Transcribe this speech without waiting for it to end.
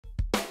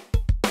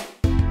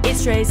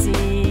It's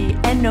Tracey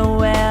and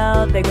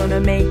Noelle. They're gonna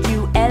make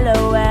you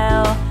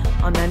LOL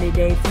on 90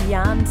 Day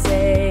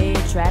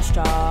Fiancé Trash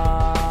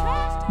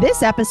Talk.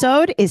 This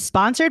episode is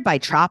sponsored by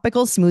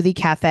Tropical Smoothie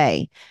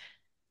Cafe.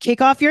 Kick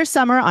off your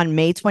summer on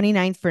May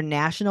 29th for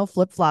National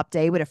Flip Flop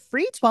Day with a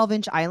free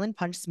 12-inch Island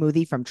Punch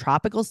smoothie from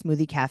Tropical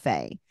Smoothie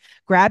Cafe.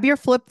 Grab your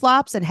flip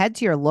flops and head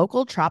to your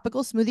local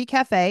Tropical Smoothie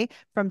Cafe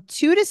from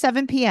 2 to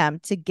 7 p.m.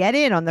 to get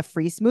in on the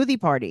free smoothie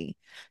party.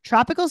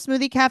 Tropical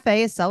Smoothie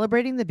Cafe is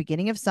celebrating the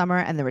beginning of summer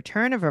and the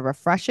return of a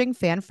refreshing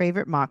fan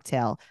favorite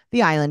mocktail,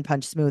 the Island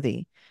Punch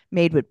smoothie.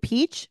 Made with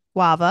peach,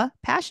 guava,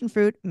 passion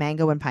fruit,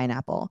 mango, and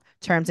pineapple.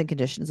 Terms and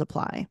conditions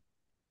apply.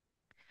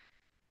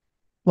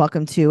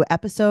 Welcome to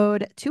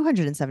episode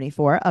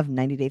 274 of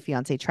 90 Day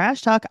Fiancé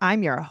Trash Talk.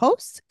 I'm your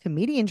host,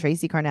 comedian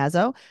Tracey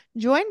Carnazzo,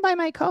 joined by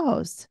my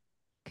co-host,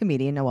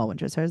 comedian Noelle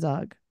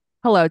Herzog.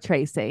 Hello,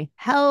 Tracey.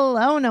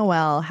 Hello,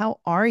 Noelle. How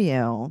are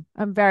you?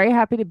 I'm very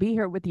happy to be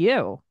here with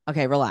you.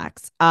 Okay,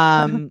 relax.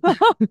 Season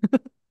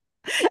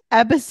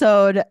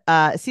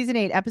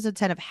 8, episode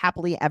 10 of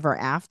Happily Ever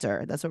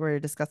After. That's what we're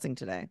discussing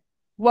today.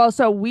 Well,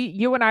 so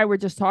you and I were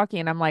just talking,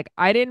 and I'm like,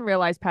 I didn't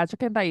realize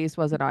Patrick and Thais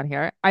wasn't on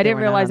here. I didn't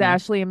realize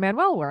Ashley and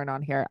Manuel weren't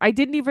on here. I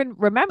didn't even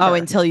remember. Oh,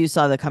 until you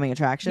saw the coming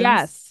attractions?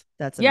 Yes.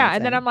 That's amazing. Yeah,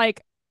 and then I'm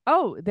like,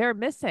 oh, they're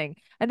missing.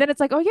 And then it's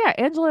like, oh yeah,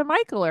 Angela and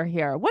Michael are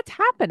here. What's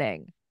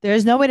happening?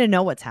 There's no way to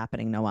know what's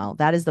happening, Noelle.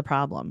 That is the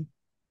problem.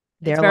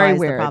 It's very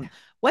weird. The problem.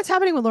 What's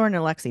happening with Lauren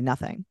and Alexi?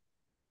 Nothing.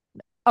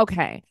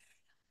 Okay.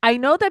 I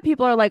know that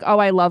people are like, oh,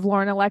 I love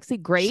Lauren and Alexi.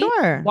 Great.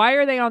 Sure. Why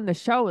are they on the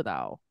show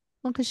though?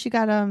 Well, because she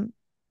got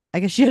I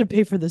guess she had to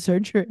pay for the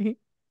surgery.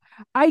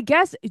 I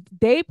guess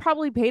they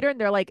probably paid her, and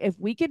they're like, if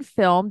we can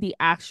film the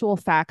actual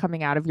fat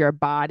coming out of your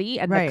body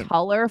and right.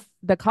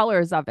 the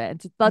colors of it,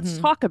 and let's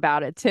talk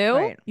about it too.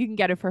 Right. You can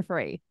get it for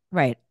free.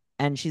 Right.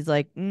 And she's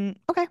like,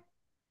 okay.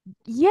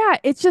 Yeah.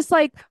 It's just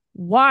like,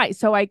 why?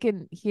 So I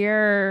can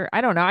hear,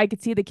 I don't know. I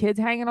could see the kids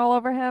hanging all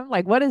over him.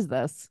 Like, what is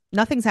this?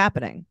 Nothing's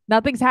happening.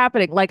 Nothing's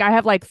happening. Like, I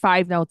have like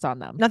 5 notes on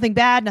them. Nothing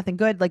bad, nothing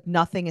good. Like,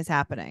 nothing is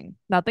happening.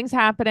 Nothing's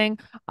happening.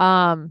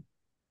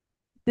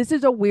 This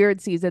is a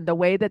weird season, the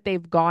way that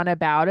they've gone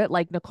about it,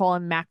 like Nicole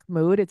and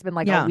Mahmoud. It's been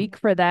like a week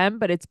for them,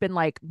 but it's been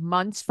like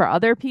months for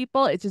other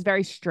people. It's just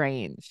very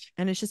strange.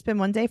 And it's just been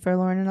one day for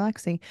Lauren and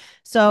Alexi.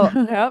 So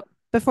yep.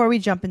 Before we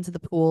jump into the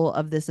pool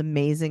of this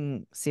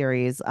amazing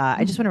series,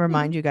 I just want to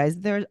remind you guys,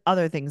 there are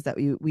other things that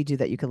we do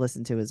that you can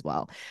listen to as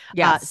well.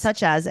 Yes.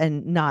 Such as,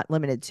 and not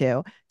limited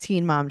to,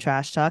 Teen Mom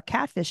Trash Talk,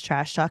 Catfish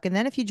Trash Talk. And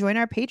then if you join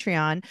our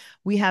Patreon,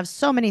 we have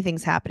so many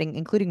things happening,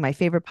 including my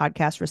favorite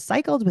podcast,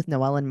 Recycled with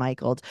Noelle and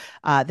Michael.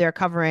 They're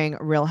covering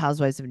Real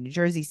Housewives of New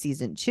Jersey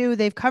season 2.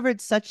 They've covered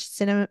such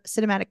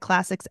cinematic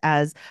classics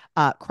as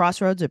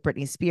Crossroads with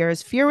Britney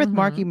Spears, Fear with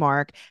Marky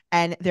Mark,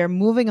 and they're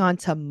moving on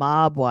to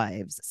Mob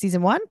Wives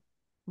season 1.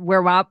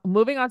 We're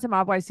moving on to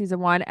Mob Wives season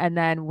 1, and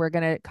then we're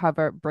going to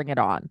cover Bring It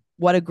On.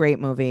 What a great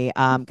movie.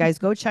 Guys,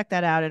 go check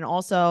that out. And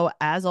also,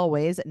 as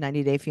always,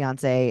 90 Day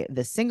Fiancé,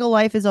 The Single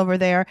Life is over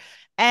there.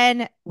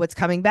 And what's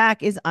coming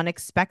back is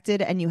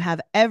Unexpected. And you have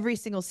every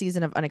single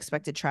season of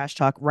Unexpected Trash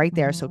Talk right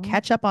there. So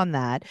catch up on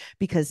that,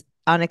 because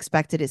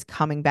Unexpected is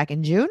coming back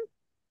in June.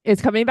 It's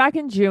coming back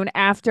in June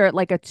after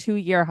like a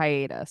 2-year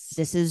hiatus.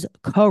 This is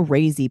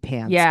crazy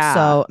pants. Yeah.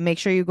 So make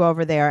sure you go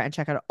over there and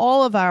check out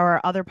all of our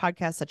other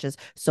podcasts, such as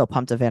So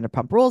Pumped a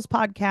Vanderpump Rules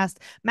podcast,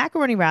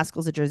 Macaroni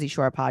Rascals, a Jersey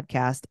Shore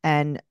podcast,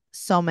 and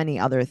so many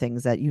other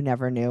things that you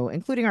never knew,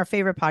 including our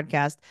favorite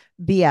podcast,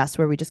 BS,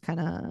 where we just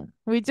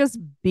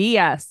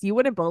BS. You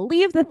wouldn't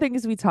believe the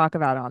things we talk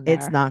about on there.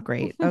 It's not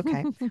great.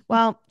 Okay.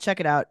 Well, check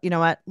it out. You know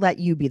what? Let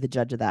you be the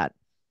judge of that.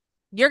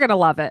 You're going to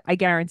love it. I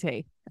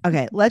guarantee.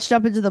 Okay, let's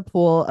jump into the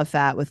pool of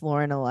fat with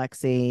Lauren and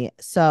Alexi.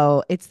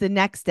 So it's the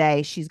next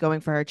day. She's going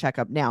for her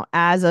checkup. Now,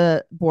 as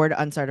a board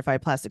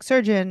uncertified plastic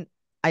surgeon,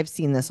 I've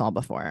seen this all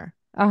before.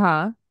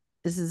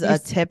 This is a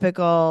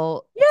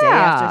typical day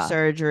after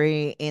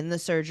surgery in the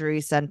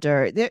surgery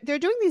center. They're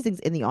doing these things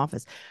in the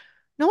office.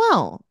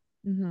 Noelle,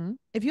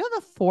 if you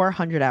have a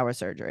 400-hour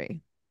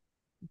surgery,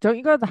 don't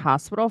you go to the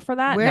hospital for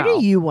that? Where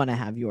do you want to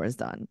have yours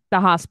done? The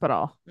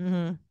hospital.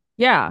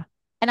 Yeah.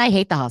 And I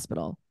hate the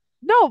hospital.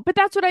 No, but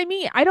that's what I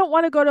mean. I don't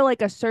want to go to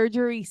like a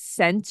surgery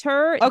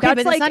center. Okay, but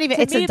it's not even,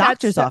 it's a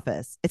doctor's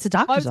office. It's a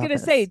doctor's office. I was going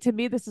to say, to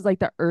me, this is like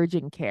the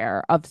urgent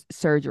care of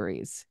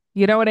surgeries.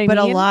 You know what I mean? But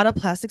a lot of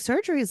plastic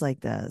surgeries like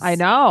this. I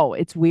know.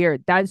 It's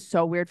weird. That's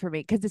so weird for me,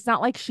 because it's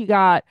not like she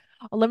got,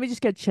 let me just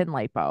get chin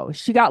lipo.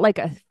 She got like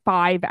a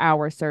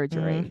 5-hour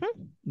surgery.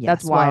 Yes,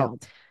 that's wild. Well,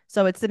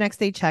 so it's the next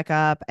day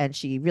checkup, and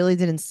she really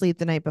didn't sleep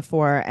the night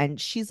before.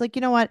 And she's like,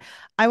 you know what?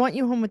 I want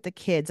you home with the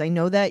kids. I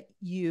know that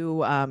you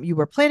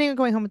were planning on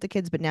going home with the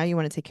kids, but now you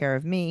want to take care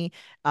of me.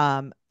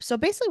 So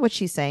basically what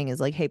she's saying is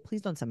like, hey,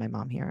 please don't send my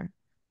mom here.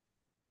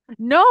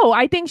 No,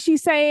 I think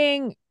she's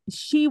saying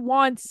she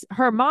wants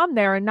her mom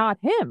there and not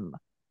him.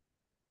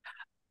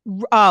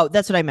 Oh,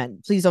 that's what I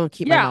meant. Please don't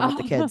keep my mom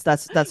with the kids.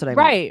 That's what I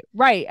meant.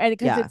 Right. And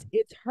because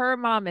it's her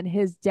mom and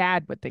his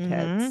dad with the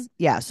kids.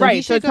 Yeah. So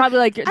so it's probably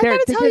like the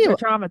kids are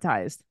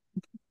traumatized.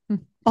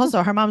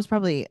 Also, her mom's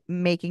probably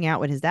making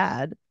out with his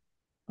dad.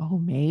 Oh,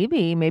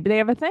 maybe they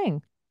have a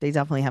thing. They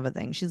definitely have a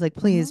thing. She's like,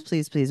 please, Mhm.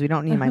 please, please. We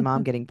don't need my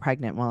mom getting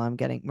pregnant while I'm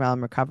I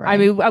recovering.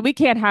 mean, we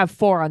can't have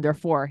 4 under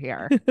 4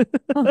 here.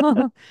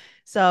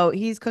 So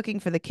he's cooking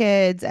for the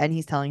kids and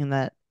he's telling him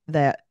that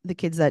the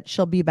kids that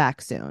she'll be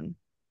back soon.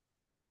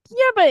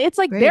 Yeah, but it's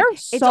like they're Great.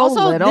 It's so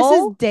also this is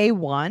little. day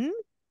one.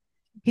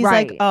 He's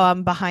like, Right. oh,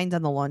 I'm behind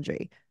on the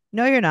laundry.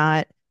 No, you're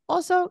not.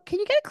 Also, can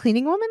you get a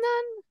cleaning woman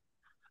then?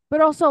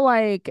 But also,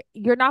 like,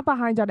 you're not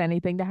behind on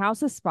anything. The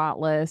house is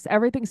spotless.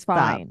 Everything's Stop.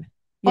 fine.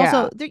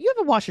 Also, Yeah. you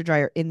have a washer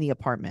dryer in the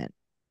apartment.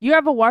 You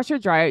have a washer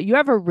dryer. You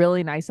have a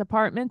really nice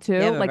apartment They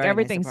too. have a Like very nice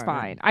everything's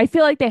apartment. fine. I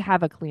feel like they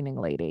have a cleaning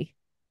lady.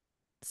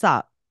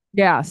 Stop.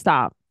 Yeah,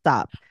 stop.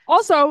 Stop.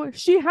 Also,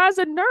 she has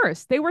a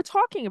nurse. They were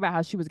talking about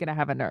how she was going to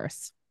have a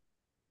nurse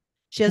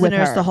She has a with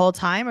nurse the her. whole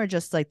time or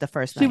just like the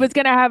first She night? was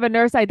going to have a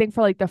nurse, I think,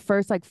 for like the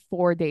first like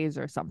 4 days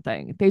or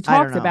something. They I don't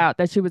talked know. about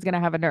that she was going to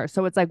have a nurse.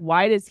 So it's like,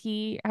 why does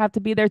he have to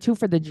be there too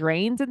for the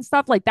drains and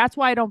stuff? Like, that's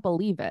why I don't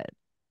believe it.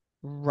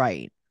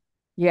 Right.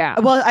 Yeah.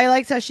 Well, I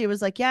liked how she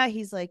was like, yeah,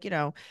 he's like,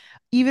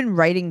 even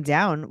writing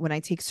down when I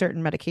take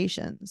certain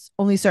medications,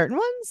 only certain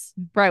ones.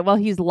 Right. Well,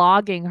 he's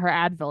logging her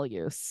Advil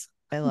use.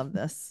 I love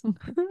this.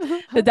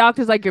 The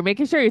doctor's like, you're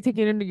making sure you're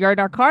taking your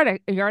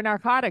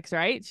narcotics,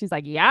 right? She's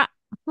like, yeah.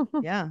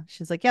 Yeah.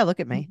 She's like, yeah, look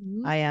at me.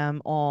 Mhm. I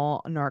am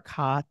all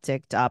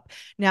narcoticed up.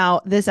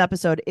 Now, this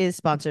episode is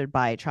sponsored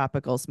by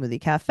Tropical Smoothie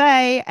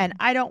Cafe, and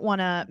I don't want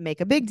to make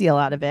a big deal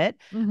out of it,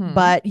 Mhm.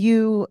 but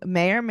you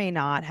may or may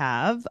not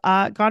have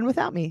gone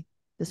without me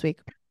this week.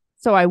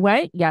 So I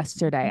went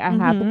yesterday. I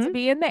happened to Mm-hmm.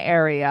 be in the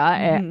area,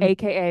 Mm-hmm.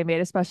 aka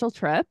made a special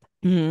trip,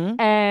 Mm-hmm.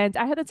 and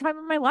I had the time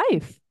of my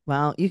life.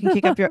 Well, you can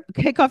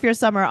kick off your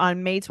summer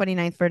on May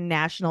 29th for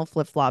National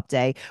Flip Flop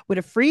Day with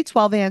a free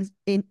 12 ounce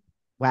in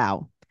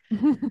wow.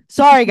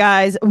 Sorry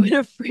guys, with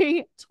a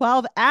free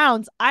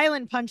 12-ounce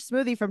Island Punch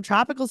smoothie from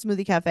Tropical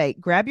Smoothie Cafe.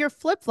 Grab your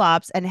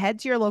flip-flops and head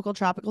to your local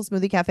Tropical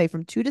Smoothie Cafe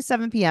from 2 to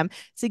 7 p.m.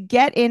 to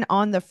get in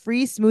on the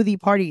free smoothie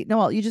party.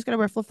 Noelle, you just got to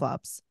wear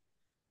flip-flops.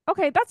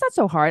 Okay, that's not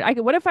so hard.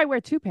 What if I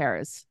wear 2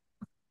 pairs?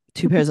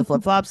 2 pairs of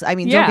flip-flops. I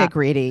mean, don't Yeah. get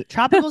greedy.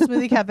 Tropical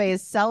Smoothie Cafe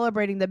is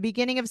celebrating the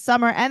beginning of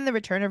summer and the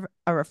return of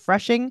a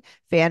refreshing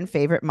fan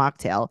favorite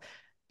mocktail.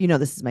 You know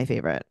this is my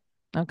favorite.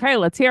 Okay,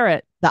 let's hear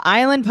it. The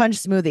Island Punch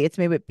smoothie. It's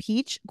made with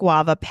peach,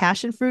 guava,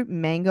 passion fruit,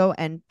 mango,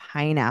 and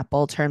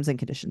pineapple. Terms and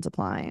conditions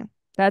apply.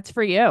 That's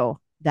for you.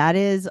 That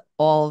is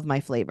all of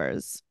my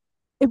flavors.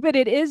 But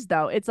it is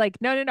though. It's like,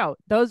 no, no, no.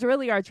 Those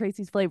really are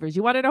Tracy's flavors.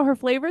 You want to know her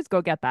flavors?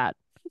 Go get that.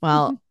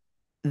 Well,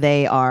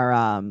 they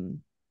are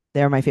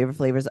they're my favorite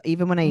flavors.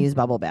 Even when I use Mhm.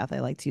 bubble bath, I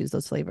like to use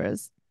those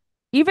flavors.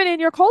 Even in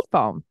your cold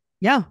foam.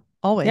 Yeah, Yeah.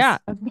 always.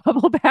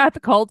 Bubble bath,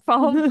 cold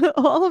foam.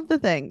 All of the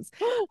things.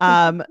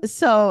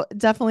 So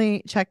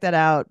definitely check that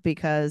out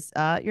because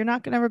you're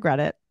not gonna regret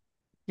it.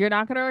 You're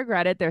not going to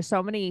regret it. There's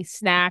so many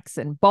snacks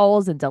and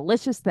bowls and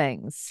delicious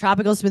things.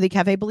 Tropical Smoothie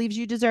Cafe believes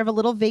you deserve a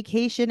little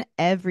vacation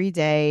every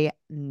day,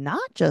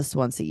 not just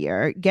once a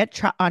year. Get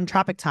on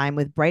Tropic Time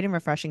with bright and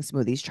refreshing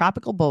smoothies,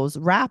 tropical bowls,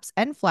 wraps,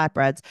 and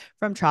flatbreads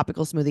from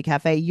Tropical Smoothie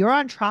Cafe. You're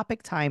on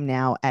Tropic Time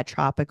now at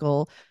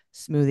Tropical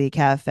Smoothie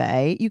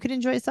Cafe. You can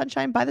enjoy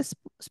sunshine by the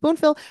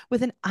spoonful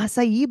with an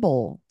acai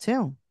bowl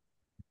too.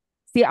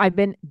 See, I've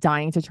been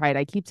dying to try it.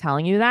 I keep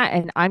telling you that,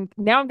 and I'm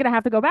going to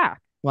have to go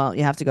back. Well,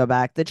 you have to go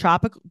back. The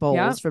Tropic Yeah.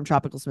 Bowls from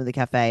Tropical Smoothie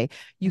Cafe.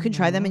 You can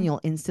try them and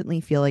you'll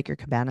instantly feel like you're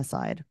cabana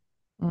side.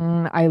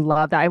 I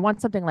love that. I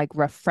want something like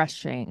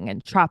refreshing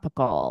and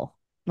tropical.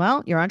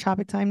 Well, you're on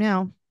Tropic Time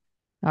now.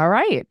 All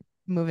right.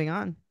 Moving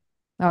on.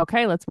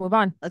 Okay, let's move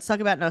on. Let's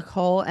talk about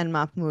Nicole and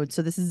Mahmoud.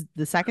 So this is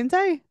the second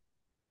day?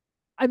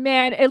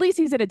 Man, at least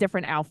he's in a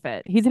different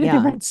outfit. He's in a Yeah.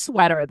 different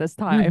sweater this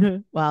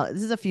time. Well,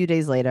 this is a few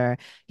days later.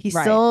 He's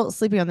Right. still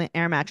sleeping on the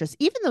air mattress,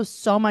 even though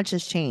so much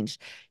has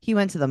changed. He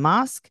went to the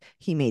mosque.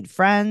 He made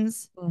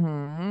friends.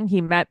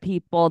 He met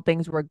people.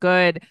 Things were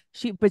good.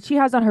 But she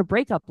has on her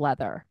breakup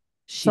leather.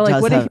 She So,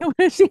 like, does what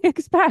does she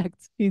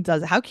expect? he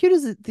does. How cute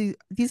is it?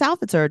 These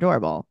outfits are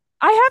adorable.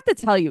 I have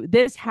to tell you,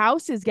 this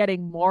house is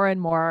getting more and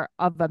more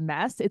of a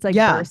mess. It's like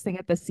Yeah. bursting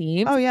at the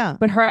seams. Oh, yeah.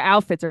 But her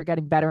outfits are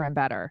getting better and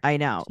better. I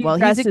know. She Well,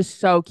 dresses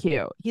so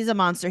cute. he's a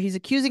monster. He's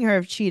accusing her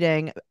of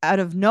cheating out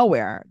of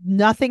nowhere.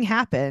 Nothing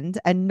happened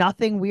and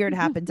nothing weird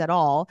happened at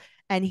all.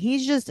 And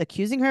he's just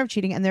accusing her of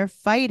cheating and they're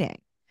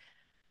fighting.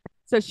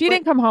 So she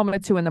didn't come home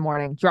at 2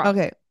 a.m. drunk.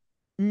 Okay.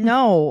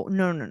 No,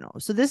 no, no, no.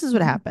 So this is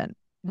what happened.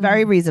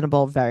 Very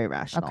reasonable, very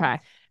rational. Okay.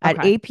 At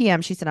Okay. 8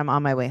 p.m., she said, I'm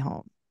on my way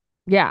home.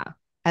 Yeah.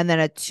 And then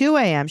at 2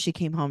 a.m., she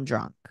came home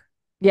drunk.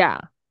 Yeah.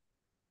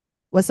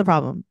 What's the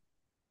problem?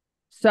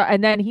 So,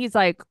 and then he's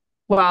like,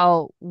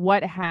 well,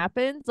 what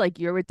happened? Like,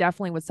 you're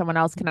definitely with someone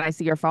else. Can I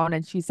see your phone?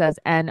 And she says,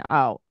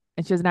 N-O.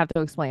 And she doesn't have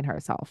to explain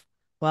herself.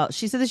 Well,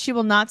 she said that she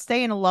will not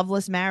stay in a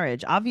loveless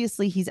marriage.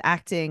 Obviously, he's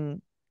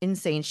acting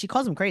insane. She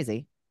calls him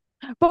crazy.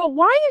 But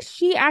why is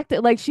she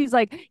acting like she's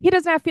like, he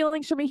doesn't have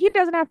feelings for me. He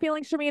doesn't have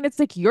feelings for me. And it's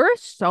like, you're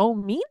so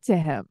mean to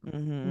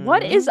him.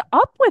 What is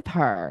up with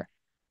her?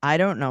 I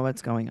don't know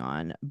what's going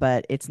on,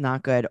 but it's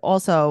not good.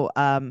 Also,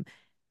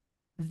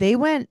 they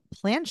went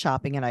plant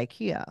shopping at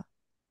IKEA.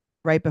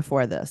 right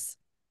before this.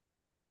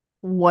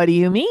 What do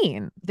you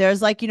mean?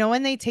 There's like,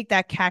 when they take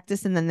that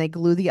cactus and then they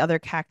glue the other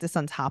cactus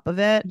on top of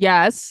it?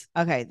 Yes.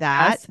 Okay,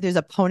 that. Yes. There's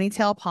a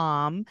ponytail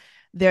palm.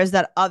 There's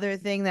that other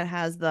thing that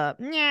has the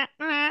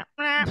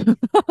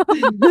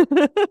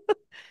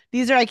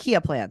These are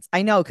IKEA plants.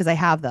 I know because I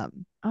have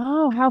them.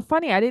 Oh, how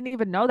funny. I didn't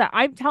even know that.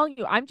 I'm telling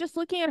you, I'm just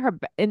looking at her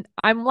and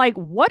I'm like,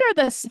 what are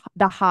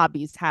the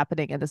hobbies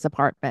happening in this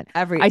apartment?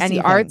 I see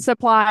art Anything.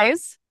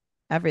 supplies.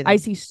 I Everything.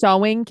 see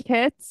sewing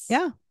kits.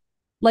 Yeah.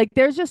 Like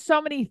there's just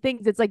so many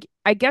things. It's like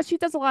I guess she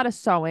does a lot of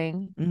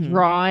sewing,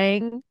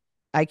 drawing,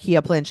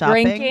 IKEA plant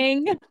shopping.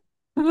 drinking,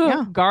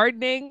 Yeah.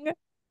 gardening,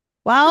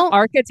 Well,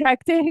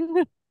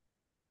 architecting.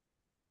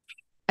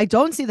 I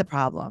don't see the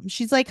problem.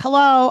 She's like,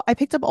 hello, I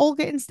picked up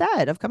Olga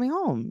instead of coming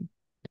home.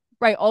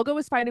 Right. Olga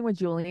was fighting with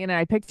Julian and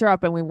I picked her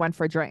up and we went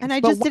for drinks. And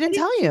I But just why didn't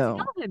tell she you.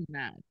 Tell him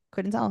that?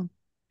 Couldn't tell him.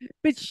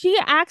 But she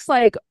acts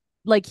like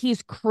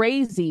he's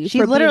crazy. She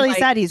for literally being like,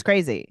 said he's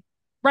crazy.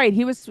 right.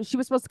 She was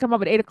supposed to come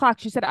up at 8 o'clock.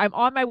 She said, I'm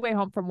on my way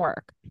home from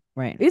work.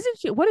 Right. Isn't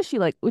she? What is she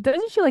like?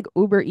 Doesn't she like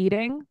Uber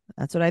eating?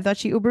 That's what I thought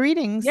she Uber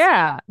eatings.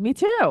 Yeah, me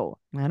too.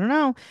 I don't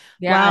know.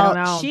 Yeah, well, I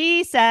don't know.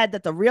 She said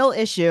that the real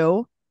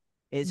issue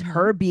is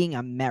her being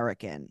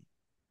American.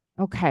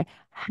 Okay.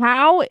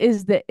 How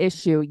is the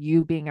issue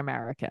you being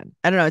American?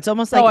 I don't know. It's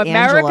almost so like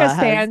America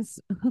stands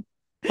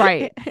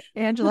right.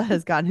 Angela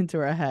has gotten into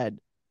her head.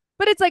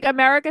 But it's like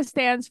America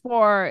stands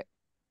for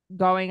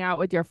going out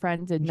with your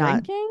friends and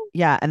drinking.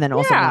 Yeah. And then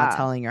also not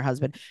telling your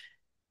husband.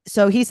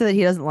 So he said that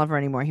he doesn't love her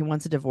anymore. He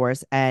wants a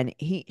divorce. And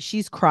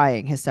she's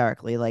crying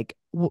hysterically. Like,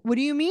 what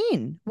do you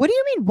mean? What do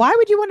you mean? Why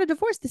would you want a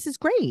divorce? This is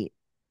great.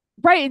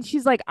 Right. And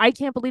she's like, I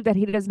can't believe that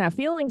he doesn't have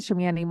feelings for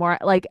me anymore.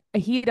 Like,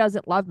 he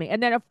doesn't love me.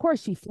 And then, of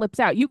course, she flips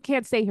out. You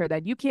can't stay here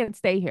then. You can't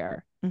stay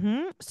here.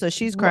 So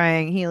she's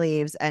crying. He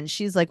leaves. And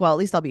she's like, well, at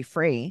least I'll be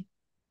free.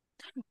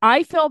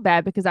 I feel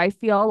bad because I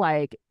feel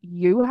like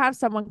you have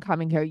someone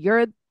coming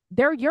here.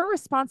 They're your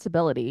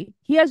responsibility.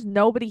 He has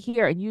nobody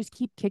here. And you just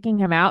keep kicking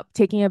him out,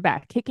 taking him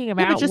back, kicking him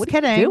out. But just what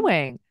kidding. Are you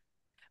doing?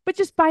 But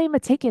just buy him a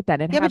ticket then.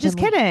 And but just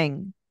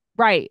kidding.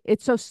 Right.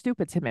 It's so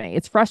stupid to me.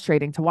 It's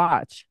frustrating to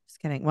watch. Just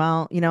kidding.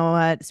 Well, you know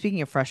what?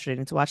 Speaking of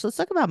frustrating to watch, let's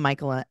talk about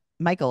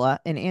Michaela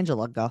and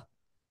Angela. Go.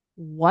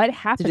 What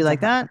happened? Did you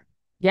like that?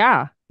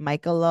 Yeah.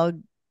 Michaela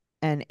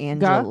and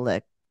Angela.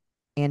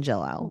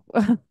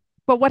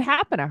 But what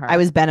happened to her? I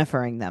was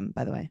benefiting them,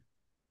 by the way.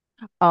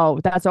 Oh,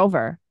 that's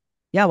over.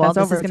 Yeah, well,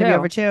 this is going to be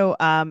over too.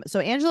 So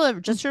Angela,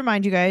 just to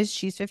remind you guys,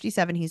 she's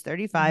 57, he's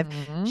 35.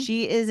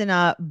 She is in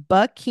a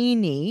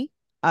bikini,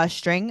 a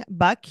string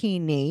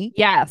bikini.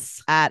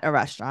 Yes. At a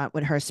restaurant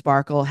with her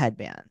sparkle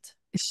headband.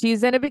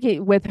 She's in a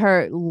bikini with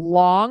her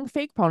long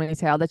fake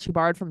ponytail that she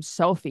borrowed from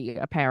Sophie,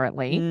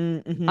 apparently.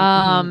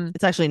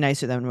 It's actually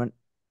nicer than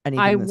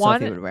anything that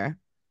Sophie would wear.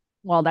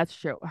 Well, that's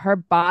true. Her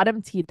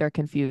bottom teeth are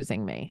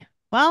confusing me.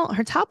 Well,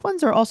 her top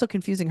ones are also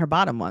confusing her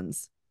bottom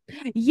ones.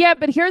 Yeah,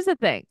 but here's the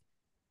thing.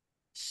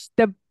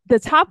 The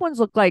top ones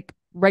look like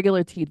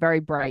regular teeth,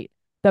 very bright.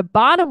 The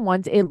bottom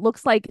ones, it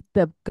looks like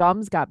the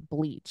gums got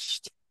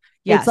bleached.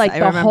 Yes, it's like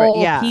the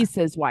whole piece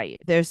is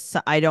white.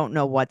 I don't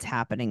know what's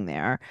happening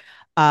there.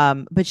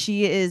 But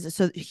she is,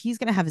 so he's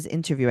gonna have his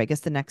interview, I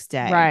guess, the next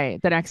day.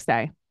 Right, the next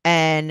day.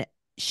 And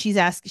she's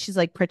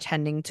like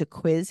pretending to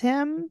quiz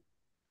him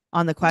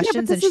on the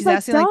questions, and she's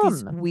asking like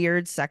these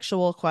weird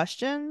sexual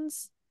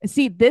questions.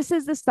 See, this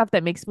is the stuff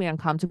that makes me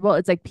uncomfortable.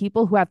 It's like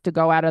people who have to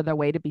go out of their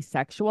way to be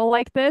sexual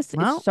like this.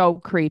 Well, it's so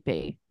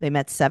creepy. They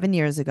met 7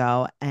 years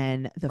ago,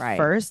 and the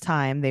first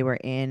time they were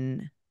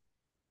in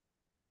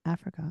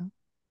Africa.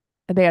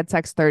 They had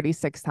sex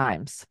 36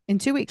 times. In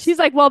 2 weeks. She's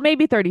like, well,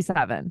 maybe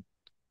 37.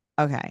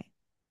 Okay.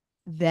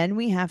 Then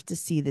we have to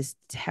see this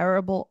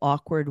terrible,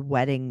 awkward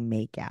wedding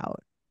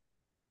makeout.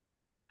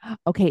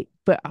 Okay,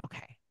 but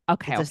okay.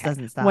 Okay. It just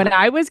doesn't stop. When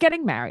I was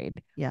getting married,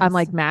 I'm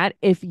like, Matt,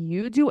 if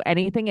you do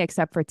anything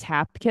except for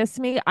tap kiss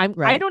me,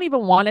 I don't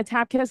even want to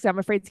tap kiss. I'm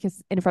afraid to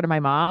kiss in front of my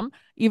mom,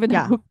 even though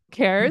who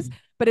cares?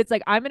 But it's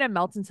like, I'm going to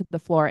melt into the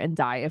floor and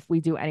die if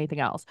we do anything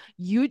else.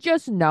 You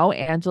just know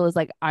Angela's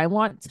like, I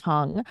want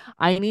tongue.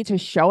 I need to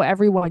show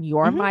everyone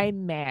you're my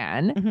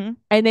man.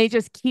 And they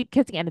just keep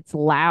kissing and it's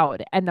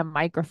loud and the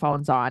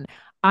microphone's on.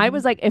 I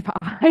was like, if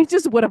I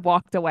just would have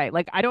walked away,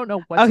 like, I don't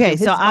know what. Okay.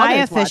 So I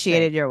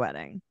officiated your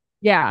wedding.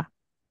 Yeah.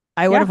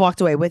 I would have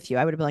walked away with you.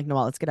 I would have been like,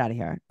 Noelle, let's get out of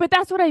here. But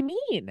that's what I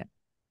mean.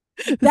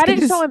 That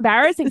is so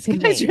embarrassing to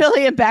me. It's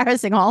really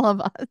embarrassing, all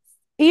of us.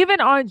 Even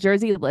on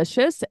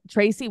Jerseylicious,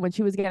 Tracey, when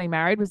she was getting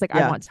married, was like,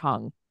 I want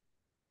tongue.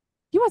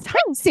 You want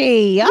tongue?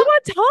 Tracey. You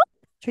want tongue?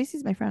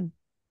 Tracy's my friend.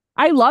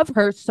 I love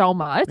her so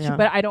much,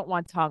 but I don't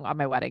want tongue on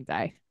my wedding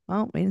day.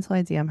 Well, wait until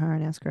I DM her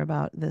and ask her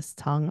about this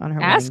tongue on her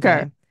wedding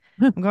day.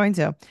 I'm going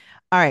to. All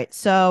right.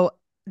 So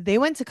they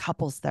went to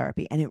couples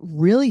therapy and it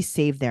really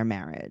saved their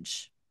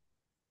marriage.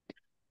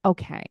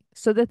 Okay.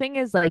 So the thing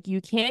is, like, you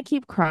can't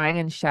keep crying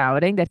and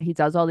shouting that he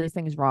does all these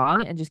things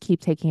wrong and just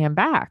keep taking him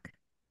back.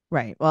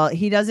 Right. Well,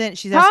 he doesn't.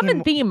 She's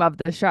common theme of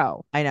the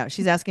show. I know.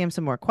 She's asking him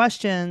some more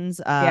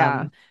questions.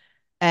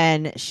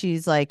 And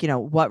she's like,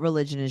 what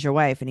religion is your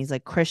wife? And he's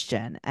like,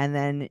 Christian. And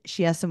then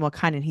she asks him what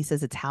kind, and he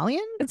says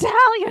Italian.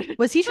 Italian.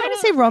 Was he trying to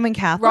say Roman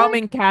Catholic?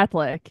 Roman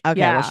Catholic. Okay,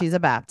 yeah. well, she's a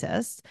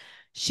Baptist.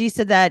 She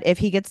said that if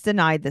he gets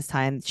denied this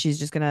time, she's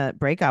just gonna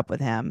break up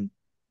with him.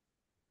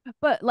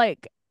 But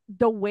like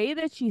the way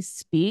that she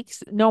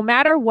speaks, no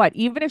matter what,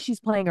 even if she's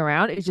playing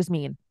around, it's just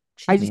mean.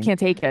 I just can't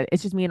take it.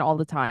 It's just mean all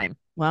the time.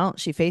 Well,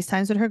 she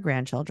FaceTimes with her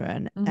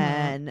grandchildren,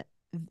 and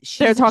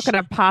they're talking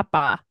to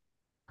Papa.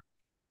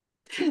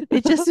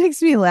 It just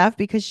makes me laugh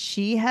because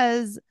she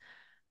has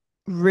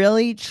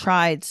really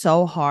tried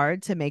so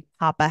hard to make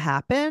Papa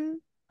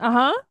happen.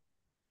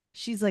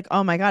 She's like,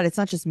 oh my God, it's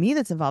not just me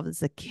that's involved, it's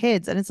the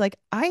kids. And it's like,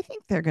 I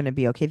think they're going to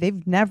be okay.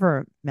 They've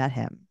never met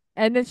him.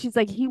 And then she's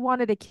like, he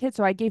wanted a kid,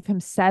 so I gave him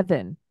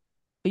 7.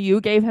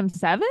 You gave him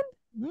 7?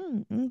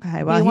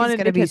 Okay. Well, he's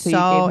going to be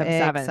so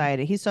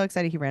excited. He's so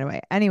excited he ran away.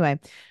 Anyway.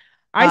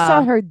 I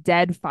saw her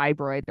dead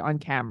fibroid on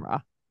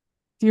camera.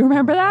 Do you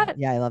remember that?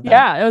 Yeah, I love that.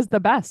 Yeah, it was the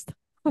best.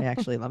 I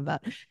actually love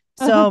that.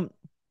 So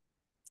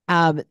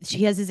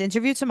she has his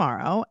interview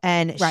tomorrow,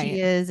 and she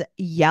is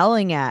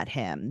yelling at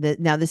him.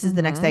 Now, this is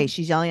the next day.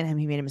 She's yelling at him.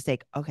 He made a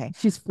mistake. Okay.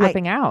 She's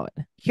flipping out.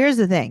 Here's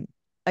the thing.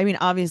 I mean,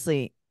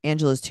 obviously,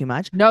 Angela's too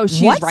much. No,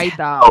 she's right,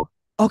 though.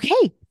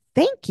 Okay.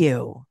 Thank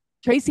you.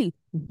 Tracey,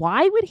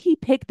 why would he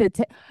pick the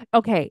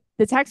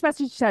text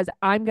message says,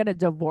 I'm going to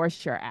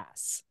divorce your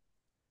ass.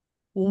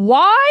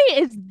 Why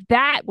is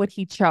that what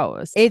he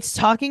chose? It's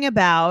talking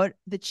about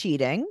the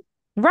cheating.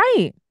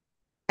 Right.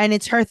 And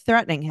it's her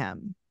threatening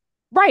him.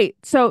 Right.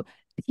 So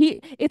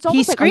it's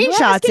almost he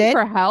screenshots it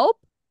for help.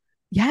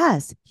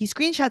 Yes. He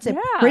screenshots it,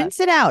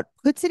 prints it out,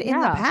 puts it in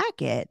the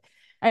packet.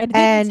 And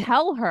didn't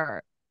tell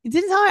her. He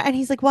didn't tell her. And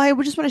he's like, well,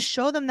 I just want to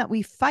show them that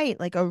we fight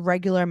like a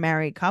regular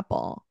married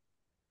couple.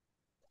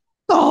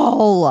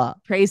 Oh,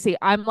 Tracey,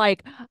 I'm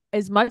like,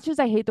 as much as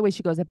I hate the way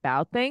she goes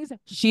about things,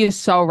 she is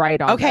so right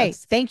on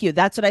this. Thank you.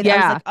 That's what I was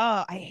like,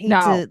 oh, I hate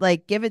to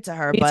like give it to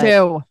her. Me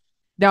too.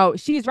 No,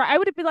 she's right. I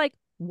would be like,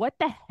 what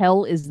the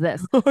hell is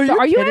this?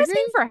 Are you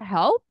asking for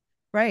help?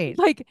 Right.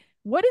 Like,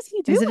 what is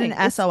he doing? Is it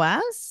an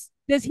SOS?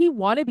 Does he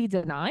want to be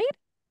denied?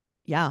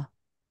 Yeah.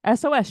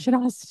 SOS, shit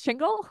on a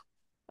shingle?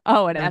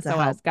 Oh, an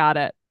SOS. Got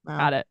it. Wow.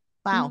 Got it.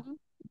 Wow.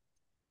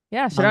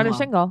 Yeah, shit on a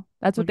shingle.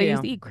 That's what they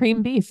used to eat.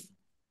 Cream beef.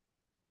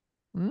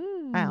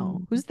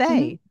 Wow. Who's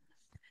they?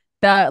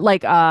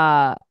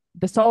 The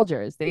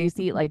soldiers. They used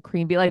to eat like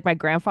cream beef. Like my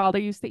grandfather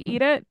used to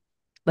eat it.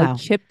 Like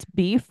chipped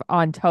beef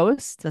on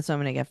toast. That's what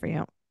I'm gonna get for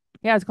you.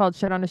 Yeah, it's called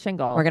shit on a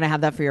shingle. We're gonna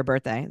have that for your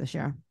birthday this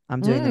year.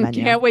 I'm doing the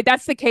menu. Can't wait.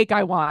 That's the cake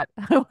I want.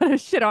 I want a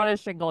shit on a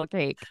shingle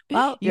cake.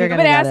 Well, you've been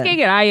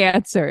asking and I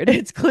answered.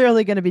 It's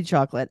clearly gonna be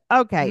chocolate.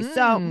 Okay,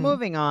 so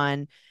moving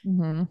on.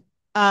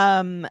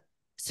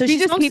 So she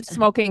just keeps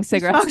smoking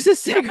cigarettes. She smokes a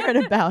cigarette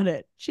about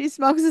it. She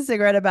smokes a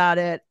cigarette about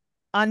it.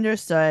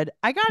 Understood.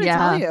 I gotta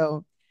tell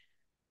you,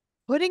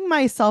 putting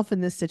myself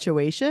in this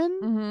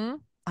situation,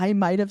 I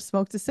might have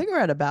smoked a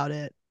cigarette about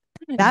it.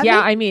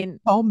 I mean,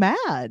 so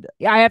mad.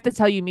 Yeah, I have to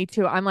tell you, me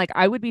too. I'm like,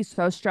 I would be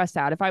so stressed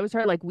out if I was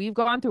her. Like, we've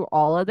gone through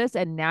all of this,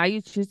 and now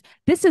you choose.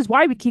 This is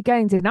why we keep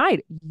getting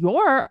denied.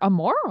 You're a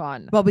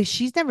moron. Well, but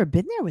she's never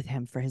been there with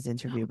him for his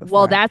interview before.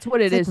 Well, that's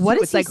what it is. What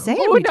does he say?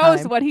 Who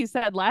knows what he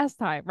said last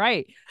time,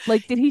 right?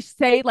 Like, did he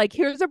say like,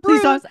 "Here's a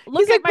bruise.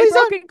 Look at my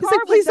broken car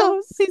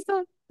windows.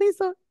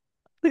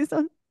 Please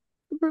don't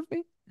approve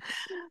me."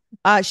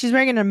 She's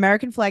wearing an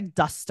American flag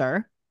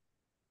duster.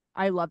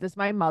 I love this.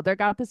 My mother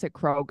got this at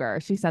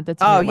Kroger. She sent it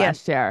to me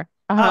last year.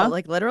 Oh,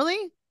 like literally?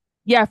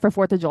 Yeah, for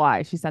 4th of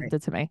July. She sent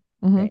it to me.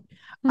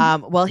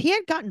 Well, he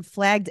had gotten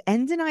flagged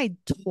and denied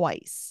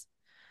twice.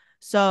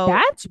 So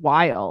that's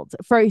wild.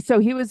 So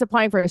he was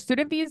applying for a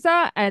student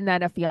visa and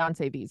then a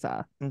fiance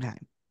visa. Okay.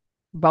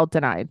 Both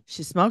denied.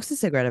 She smokes a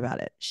cigarette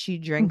about it. She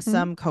drinks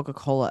some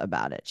Coca-Cola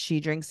about it. She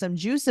drinks some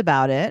juice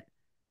about it.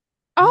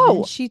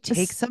 Oh, she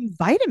takes some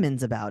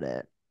vitamins about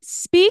it.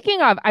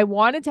 Speaking of, I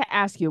wanted to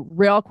ask you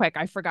real quick.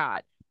 I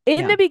forgot.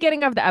 In the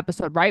beginning of the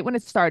episode, right when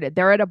it started,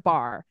 they're at a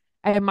bar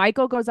and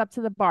Michael goes up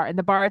to the bar and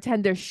the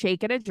bartender's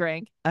shaking a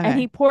drink and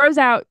he pours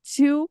out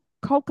 2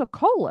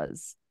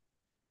 Coca-Colas.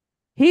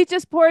 He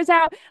just pours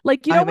out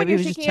like, you know, when you're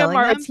shaking a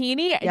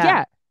martini.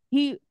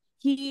 He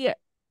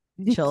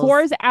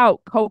pours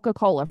out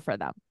Coca-Cola for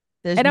them.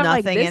 There's and I'm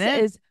nothing like, this in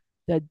it. Is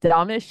the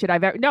dumbest shit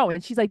I've ever. No,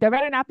 and she's like, there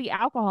better not be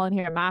alcohol in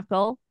here,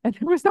 Michael. And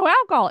there was no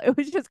alcohol. It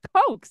was just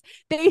Cokes.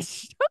 They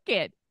shook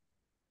it.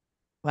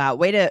 Wow,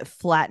 way to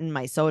flatten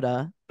my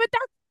soda. But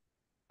that's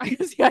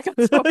I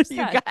got so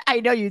upset. I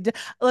know you do.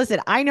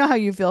 Listen, I know how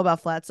you feel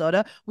about flat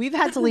soda. We've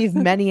had to leave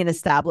many an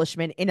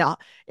establishment in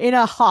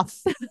a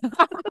huff.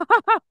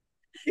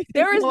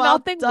 There is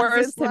nothing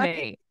worse to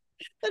me.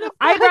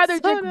 I'd rather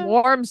drink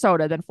warm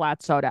soda than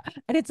flat soda.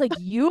 And it's like,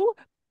 you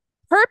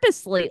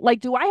purposely, like,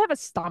 do I have a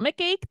stomach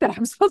ache that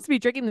I'm supposed to be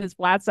drinking this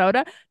flat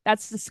soda?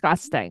 That's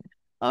disgusting.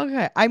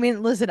 Okay. I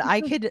mean, listen,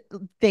 I could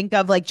think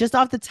of like just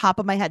off the top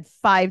of my head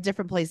 5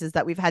 different places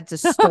that we've had to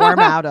storm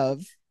out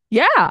of.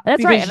 Yeah,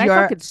 that's right. And I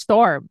fucking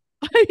storm.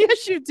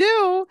 Yes, you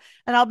do.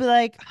 And I'll be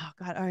like, oh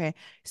God, okay.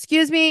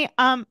 Excuse me.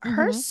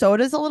 Her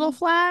soda's a little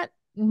flat.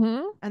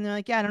 Mm-hmm. And they're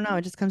like, yeah, I don't know.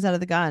 It just comes out of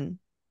the gun.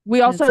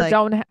 We And it's also like,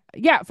 don't.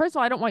 Yeah. First of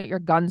all, I don't want your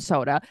gun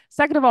soda.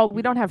 Second of all,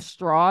 we don't have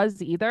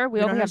straws either. We we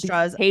don't only have have these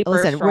straws. paper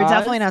Listen, we're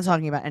definitely straws. not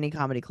talking about any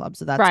comedy club,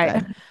 so that's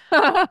Right.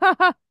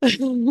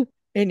 good.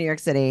 In New York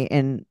City.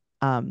 In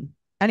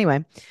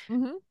anyway,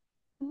 Mm-hmm.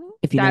 Mm-hmm.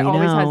 if you know, That you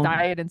always has know.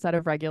 diet instead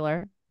of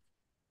regular.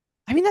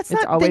 I mean, that's It's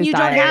not, then always you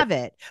don't diet. have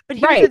it. But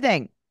here's the Right.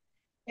 thing.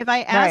 If I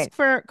Right. ask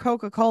for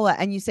Coca-Cola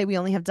and you say we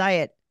only have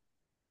diet,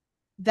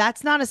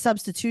 that's not a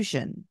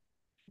substitution.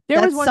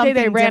 There was That's one day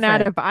they something ran out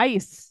different. of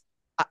ice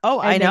Oh,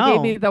 I and they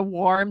gave me know. the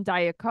warm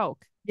Diet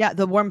Coke. Yeah,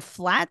 the warm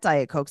flat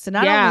Diet Coke. So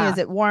not only is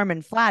Yeah. it warm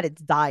and flat, it's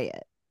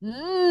diet. Three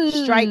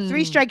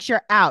Mm. strikes,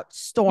 you're out. Yeah.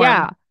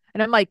 Storm.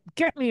 And I'm like,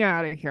 get me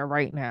out of here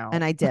right now.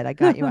 And I did. I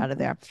got you out of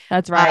there.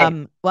 That's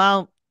right.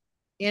 Well,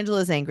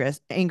 Angela's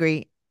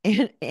angry.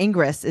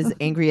 Ingress is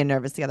angry and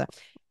nervous together.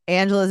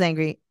 Angela's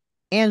angry.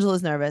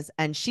 Angela's nervous.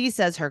 And she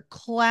says her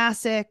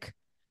classic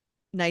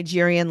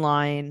Nigerian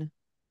line.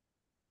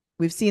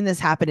 We've seen this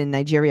happen in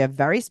Nigeria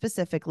very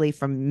specifically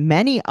from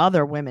many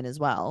other women as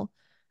well.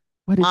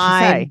 What did she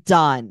I'm say?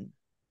 done.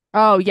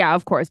 Oh, yeah,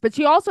 of course. But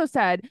she also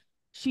said,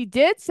 she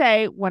did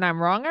say, when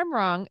I'm wrong, I'm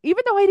wrong.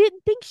 Even though I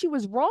didn't think she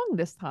was wrong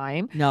this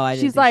time. No, I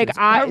didn't She's think she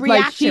like, was. Her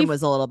reaction she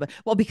was a little bit,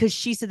 well, because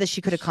she said that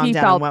she could have calmed she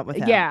down and felt, went with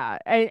him. yeah.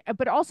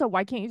 But also,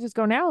 why can't you just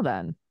go now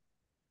then?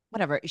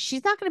 Whatever.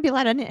 She's not going to be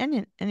let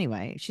in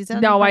anyway. She's in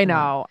the No, I parking lot.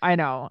 know. I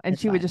know. And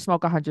It's she would fine. just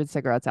smoke 100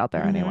 cigarettes out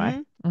there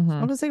anyway.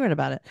 Smoke a cigarette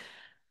about it.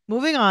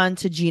 Moving on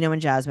to Gino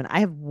and Jasmine. I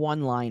have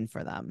one line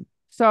for them.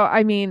 So,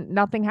 I mean,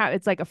 nothing happened.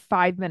 It's like a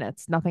 5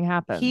 minutes. Nothing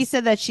happens. He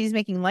said that she's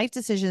making life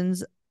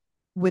decisions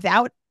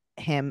without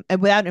him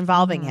and without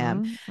involving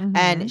him.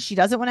 And she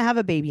doesn't want to have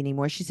a baby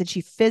anymore. She said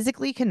she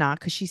physically cannot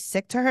because she's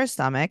sick to her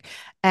stomach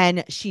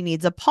and she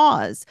needs a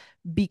pause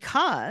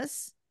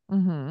because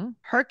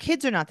her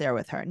kids are not there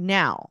with her.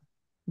 Now,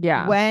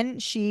 yeah. when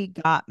she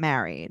got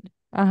married,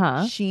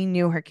 she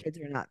knew her kids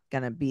were not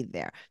going to be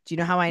there. Do you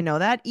know how I know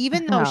that?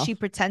 Even though she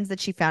pretends that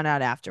she found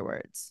out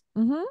afterwards.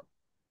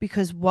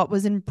 Because what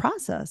was in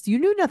process? You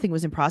knew nothing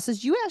was in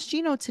process. You asked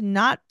Gino to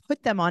not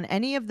put them on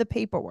any of the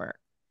paperwork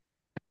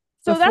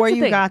before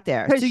you got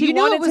there. So you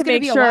knew it was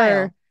going to be a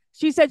while.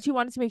 She said she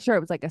wanted to make sure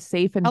it was like a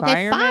safe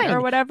environment or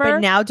whatever. But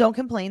now don't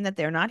complain that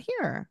they're not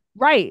here.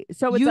 Right.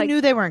 So it's you knew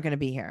they weren't going to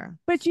be here.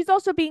 But she's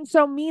also being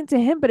so mean to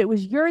him, but it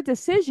was your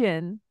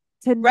decision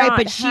to not. Right.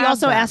 But she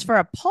also asked for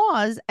a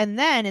pause. And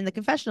then in the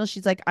confessional,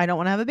 she's like, I don't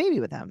want to have a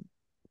baby with him.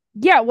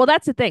 Yeah, well,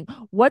 that's the thing.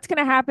 What's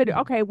gonna happen?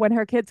 Okay, when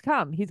her kids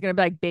come, he's gonna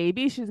be like,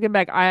 baby. She's gonna be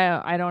like,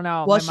 I don't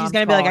know. Well, she's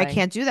gonna be like, I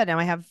can't do that now.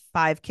 I have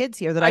 5 kids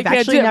here that I've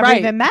actually never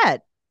even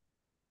met.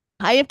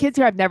 I have kids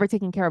here I've never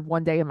taken care of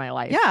one day in my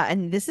life. Yeah,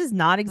 and this is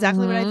not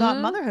exactly what I thought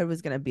motherhood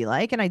was gonna be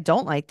like, and I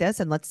don't like this.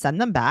 And let's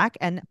send them back.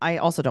 And I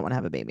also don't want to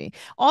have a baby.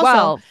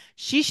 Also,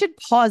 she should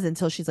pause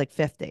until she's like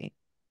 50,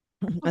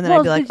 and then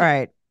I'd be like, all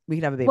right, we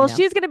can have a baby. Well, now.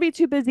 She's gonna be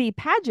too busy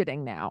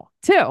pageanting now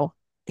too.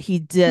 He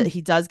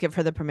does give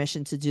her the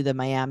permission to do the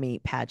Miami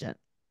pageant.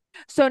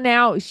 So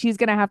now she's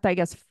gonna have to, I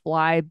guess,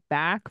 fly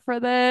back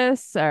for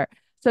this, or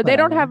so they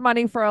don't have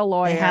money for a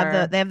lawyer.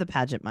 They have the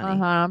pageant money.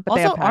 But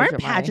also, aren't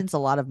pageants a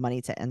lot of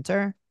money to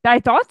enter? I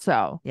thought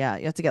so. Yeah,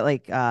 you have to get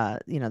like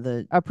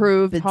the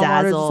approved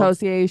homeowners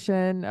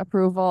association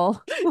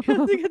approval. You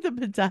have to get the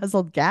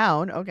bedazzled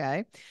gown.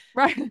 Okay,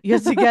 right. You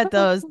have to get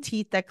those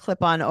teeth that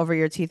clip on over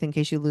your teeth in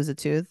case you lose a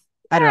tooth.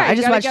 I don't know. I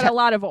just watched get a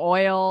lot of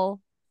oil.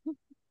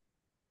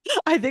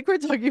 I think we're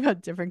talking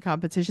about different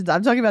competitions.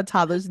 I'm talking about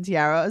toddlers and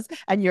tiaras,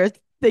 and you're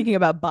thinking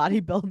about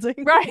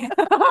bodybuilding. Right.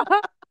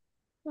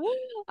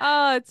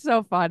 Oh, it's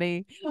so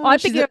funny. I'm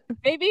thinking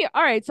maybe,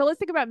 all right, so let's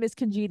think about Miss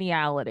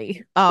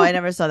Congeniality. Oh, I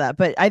never saw that.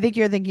 But I think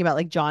you're thinking about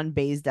like John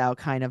Baisdow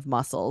kind of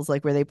muscles,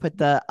 like where they put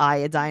the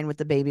iodine with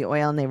the baby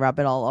oil and they rub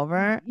it all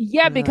over.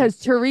 Yeah, because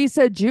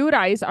Teresa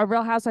Giudice, a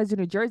Real Housewives of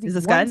New Jersey, is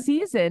this one good?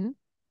 season.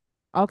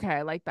 Okay,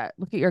 I like that.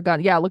 Look at your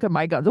gun. Yeah, look at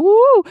my guns.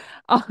 Woo!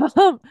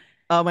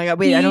 Oh my God.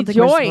 Wait, I don't think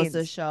we're supposed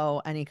to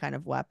show any kind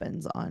of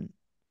weapons on.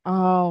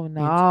 Oh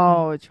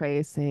no,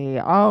 Tracey.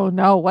 Oh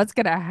no, what's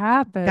gonna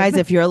happen? Guys,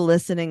 if you're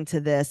listening to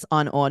this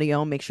on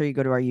audio, make sure you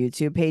go to our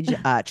YouTube page,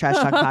 Trash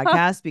Talk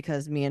Podcast,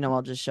 because me and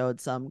Noelle just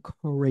showed some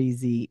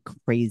crazy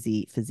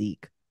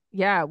physique.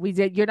 Yeah, we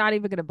did. You're not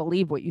even gonna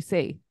believe what you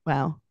see.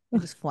 Wow. I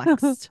just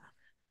flexed.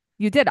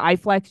 You did. I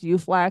flexed, you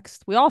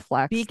flexed. We all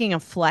flexed. Speaking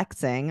of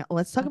flexing,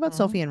 let's talk about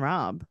Sophie and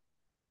Rob.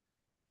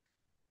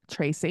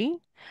 Tracey.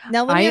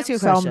 Now, let me ask you a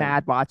question. So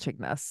mad watching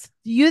this.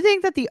 Do you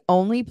think that the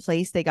only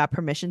place they got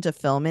permission to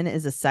film in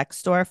is a sex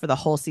store for the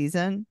whole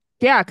season?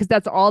 Yeah, because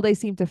that's all they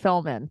seem to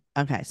film in.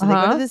 Okay, so they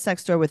go to the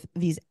sex store with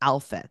these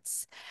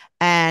outfits,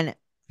 and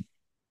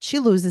she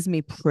loses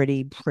me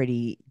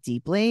pretty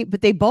deeply,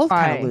 but they both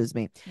kind of lose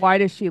me. Why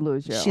does she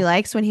lose you? She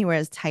likes when he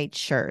wears tight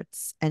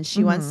shirts, and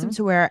she wants him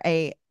to wear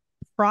a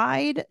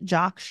Pride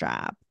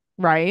jockstrap,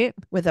 right,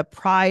 with a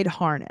Pride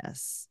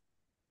harness.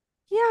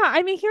 Yeah,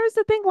 I mean, here's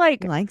the thing.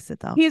 Like, he likes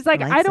it though. He's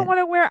like, I don't want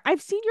to wear.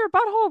 I've seen your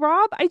butthole,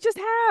 Rob. I just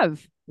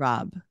have.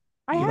 Rob,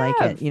 I you have.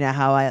 like it. You know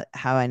how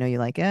I know you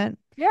like it?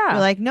 You're Yeah.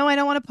 like, no, I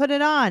don't want to put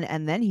it on.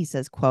 And then he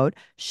says, quote,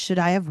 should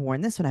I have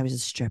worn this when I was a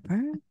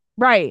stripper?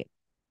 Right.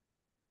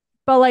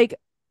 But like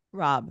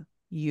Rob,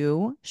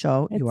 you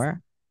show it's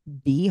your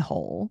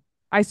beehole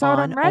I saw it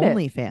on on Reddit.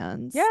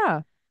 OnlyFans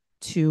Yeah.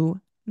 to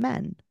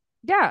men.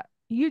 Yeah.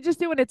 You just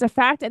do it. It's a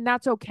fact and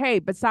that's okay.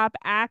 But stop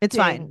It's acting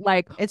fine.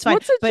 like It's fine.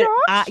 what's a But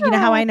jock you know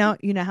how I strap? know?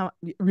 You know how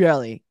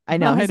really? I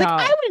know. I He's like, I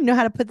know. wouldn't know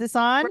how to put this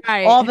on.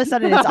 Right. All of a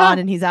sudden it's on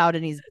and he's out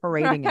and he's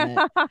parading in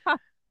it.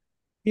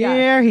 Yes.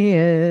 Here he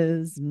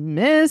is,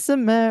 Miss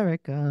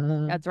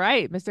America. That's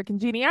right. Mr.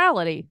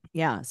 Congeniality.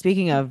 Yeah.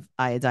 Speaking of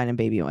iodine and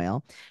baby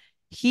oil,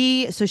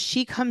 so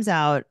she comes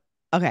out.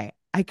 Okay.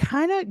 I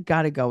kind of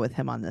got to go with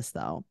him on this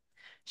though.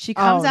 She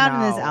comes Oh out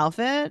in this no.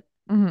 outfit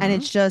and Hmm.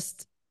 it's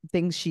just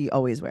things she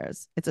always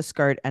wears. It's a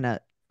skirt and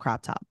a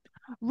crop top.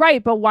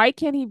 Right. But why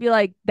can't he be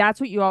like, that's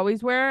what you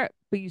always wear,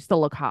 but you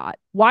still look hot?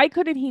 Why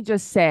couldn't he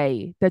just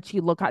say that she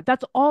look hot?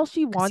 That's all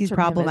she Because wants he's from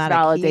him is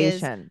problematic. He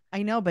is, validation.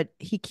 I know, but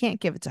he can't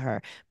give it to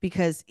her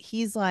because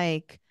he's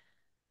like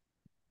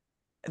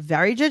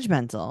very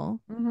judgmental,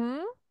 Hmm.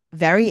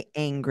 very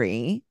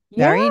angry,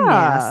 very Yeah.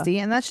 nasty,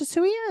 and that's just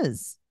who he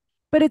is.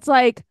 But it's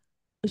like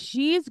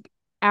she's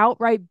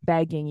outright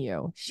begging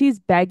you. She's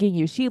begging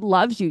you. She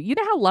loves you. You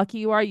know how lucky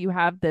you are? You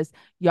have this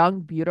young,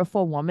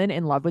 beautiful woman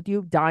in love with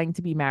you, dying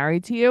to be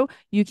married to you.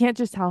 You can't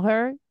just tell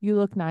her you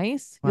look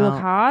nice, you look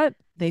Well, hot.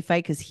 they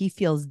fight because he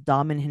feels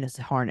dumb in his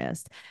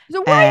harness,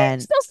 So why are you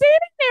and still standing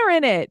there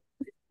in it?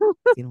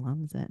 he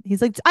loves it.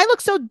 He's like, I look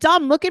so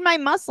dumb. Look at my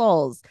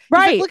muscles. He's like,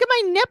 Right. look at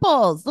my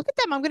nipples. Look at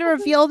them. I'm going to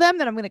reveal them.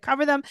 Then I'm going to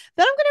cover them.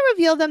 Then I'm going to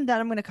reveal them. Then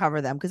I'm going to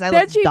cover them because I look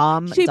Then she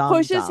dumb, she dumb,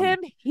 pushes dumb. him.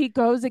 He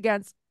goes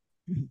against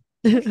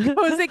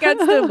goes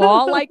against the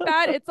wall like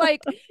that. It's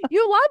like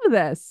you love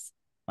this.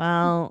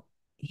 Well,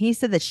 he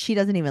said that she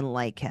doesn't even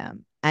like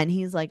him. And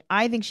he's like,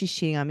 I think she's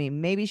cheating on me.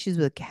 Maybe she's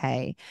with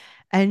Kay.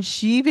 And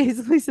she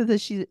basically said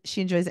that she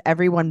enjoys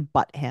everyone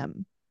but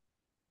him.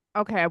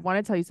 Okay, I want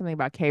to tell you something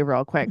about Kay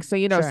real quick. So,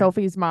 Sure.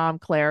 Sophie's mom,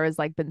 Claire, has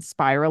like been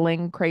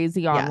spiraling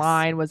crazy Yes.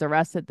 online, was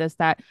arrested, this,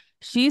 that.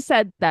 She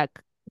said that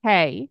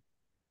Kay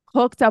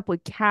hooked up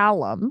with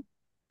Callum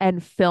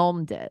and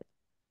filmed it.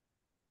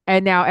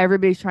 And now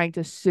everybody's trying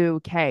to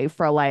sue Kay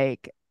for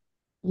like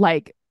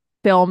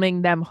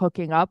filming them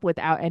hooking up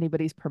without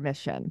anybody's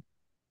permission.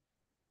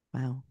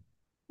 Wow.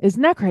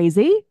 Isn't that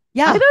crazy? I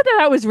Yeah. thought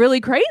that was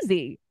really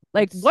crazy.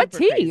 Like, It's what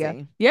super tea?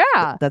 crazy.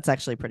 Yeah, That's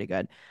actually pretty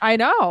good. I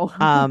know.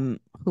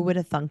 Who would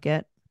have thunk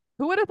it?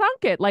 Who would have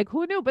thunk it? Like,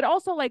 who knew? But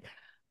also, like,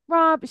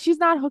 Rob, she's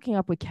not hooking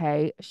up with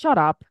Kay. Shut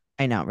up.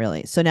 I know,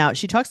 really. So now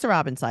she talks to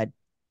Rob inside.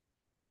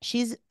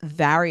 She's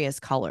various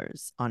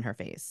colors on her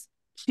face.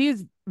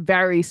 She's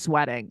very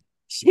sweating.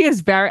 She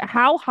is very.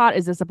 How hot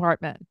is this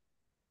apartment?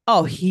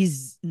 Oh,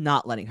 he's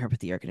not letting her put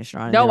the air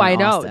conditioner on. No, They're in I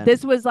know. Austin.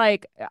 This was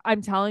like,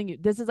 I'm telling you,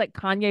 this is like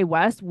Kanye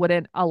West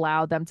wouldn't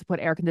allow them to put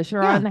air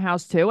conditioner on Yeah. in the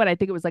house too. And I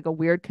think it was like a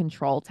weird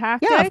control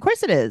tactic. Yeah, of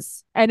course it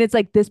is. And it's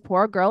like this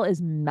poor girl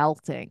is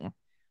melting.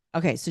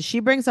 Okay, so she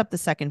brings up the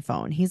second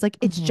phone. He's like,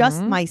 it's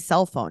just my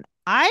cell phone.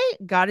 I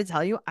gotta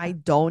tell you, I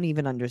don't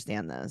even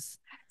understand this.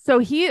 So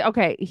he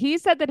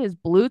said that his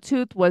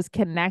Bluetooth was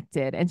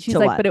connected, and she's To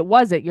like, what? but it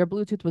wasn't. Your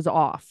Bluetooth was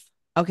off.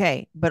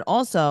 Okay, but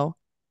also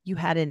you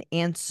had an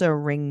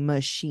answering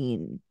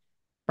machine.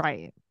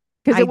 Right.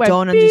 Because I it went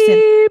don't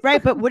understand. beep.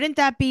 Right, but wouldn't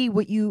that be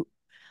what you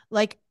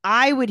like?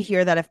 I would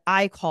hear that if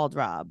I called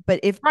Rob, but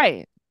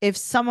Right. if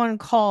someone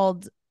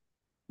called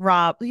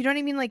Rob, you know what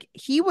I mean? Like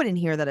he wouldn't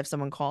hear that if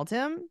someone called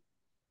him.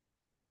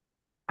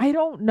 I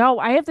don't know.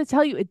 I have to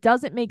tell you, it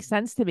doesn't make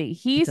sense to me. It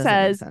He doesn't make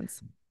says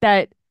sense.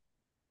 that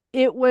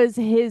it was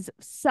his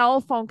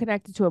cell phone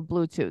connected to a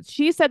Bluetooth.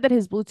 She said that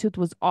his Bluetooth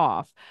was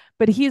off,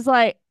 but he's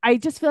like, I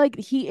just feel like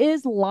he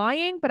is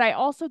lying, but I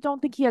also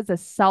don't think he has a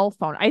cell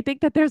phone. I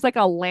think that there's like a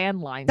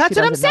landline she That's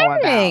what I'm doesn't know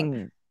about.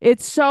 saying.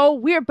 It's so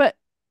weird, but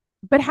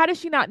how does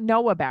she not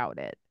know about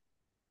it?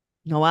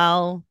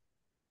 Noelle,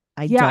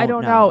 I Yeah, I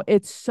don't don't know. know.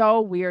 It's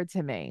so weird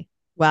to me.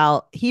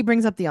 Well, he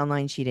brings up the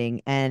online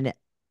cheating and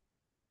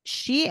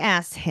she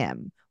asked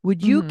him,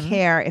 would you Hmm.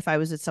 care if I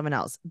was with someone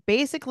else?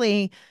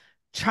 Basically,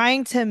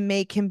 trying to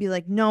make him be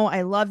like, no,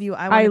 I love you.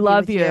 I want I to be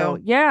love with you. you.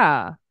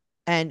 Yeah.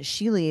 And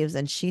she leaves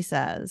and she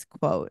says,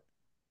 quote,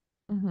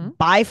 Hmm.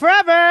 bye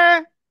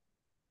forever.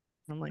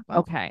 I'm like, well,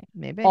 Okay.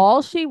 maybe.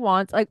 All she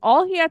wants, like,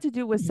 all he had to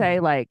do was say,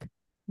 like,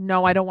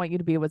 no, I don't want you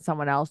to be with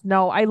someone else.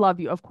 No, I love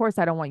you. Of course,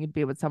 I don't want you to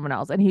be with someone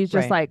else. And he's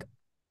just Right. like,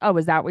 oh,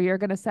 is that what you're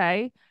going to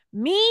say?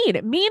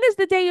 Mean. Mean as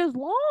the day is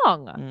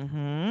long.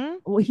 Mm-hmm.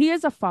 Well, he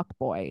is a fuck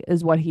boy,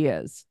 is what he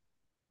is.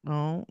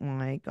 Oh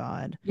my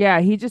God. Yeah,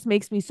 he just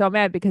makes me so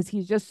mad because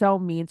he's just so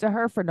mean to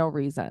her for no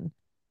reason.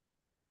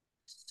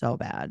 So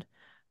bad.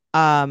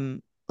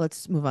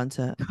 Let's move on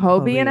to Kobe and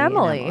Kobe and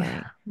Emily.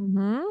 Emily.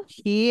 Hmm.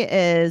 He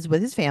is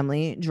with his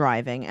family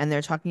driving and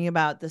they're talking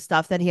about the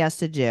stuff that he has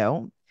to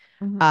do.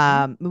 Hmm.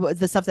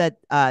 The stuff that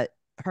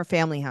her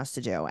family has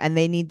to do and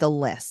they need the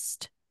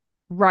list.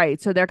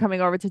 Right. So they're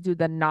coming over to do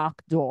the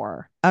knock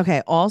door.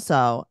 Okay,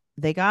 also,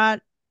 they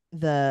got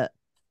the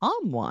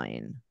palm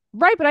wine.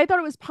 Right, but I thought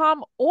it was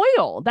palm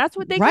oil. That's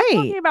what they kept Right.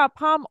 talking about,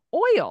 palm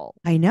oil.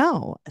 I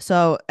know.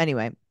 So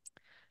anyway,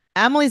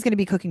 Emily's going to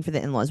be cooking for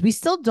the in-laws. We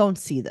still don't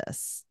see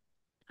this.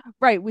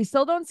 Right, we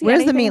still don't see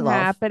Where's the anything meatloaf?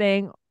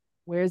 happening.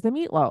 Where's the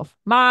meatloaf?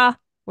 Ma,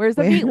 where's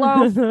the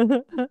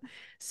meatloaf? Where?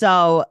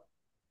 So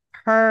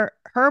her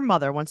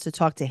mother wants to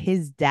talk to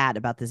his dad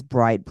about this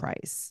bride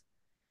price.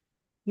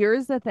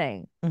 Here's the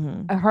thing.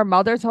 Mm-hmm. Her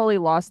mother totally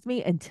lost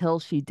me until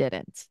she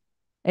didn't.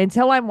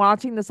 Until I'm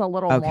watching this a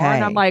little more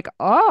and I'm Okay. like,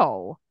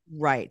 oh,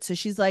 Right. So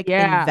she's like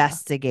yeah.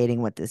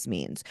 investigating what this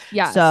means.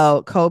 Yes.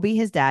 So Kobe,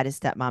 his dad, his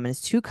stepmom, and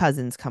his two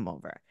cousins come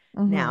over.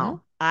 Mm-hmm.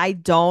 Now, I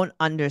don't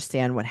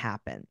understand what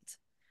happened.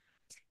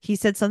 He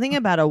said something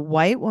about a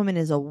white woman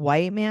is a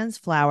white man's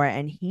flower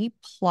and he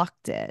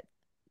plucked it.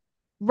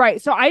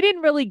 Right. So I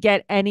didn't really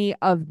get any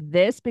of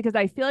this because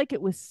I feel like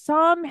it was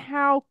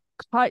somehow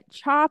cut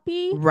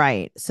choppy.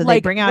 Right. So they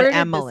Like, bring out where did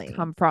this Emily.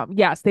 come from?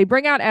 Yes, they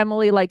bring out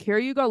Emily, like, here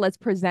you go, let's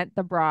present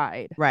the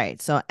bride.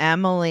 Right. So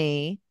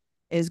Emily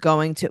is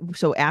going to,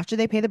 so after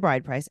they pay the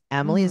bride price,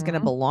 Emily is going to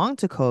Mm-hmm. belong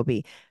to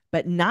Kobe,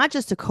 but not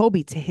just to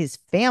Kobe, to his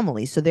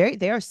family. So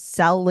they are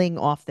selling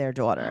off their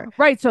daughter.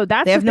 Right. So They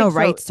that's the have no thing.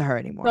 rights to her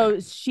anymore. So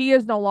she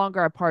is no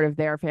longer a part of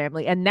their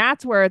family. And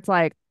that's where it's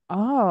like,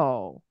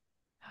 oh,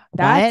 What?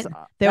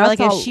 They were that's like,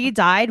 if all she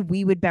died,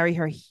 we would bury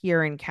her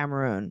here in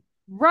Cameroon.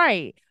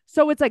 right.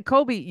 So it's like,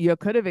 Kobe, you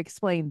could have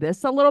explained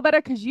this a little better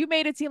because you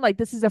made it seem like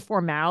this is a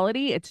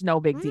formality. It's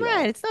no big Right. deal.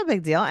 It's no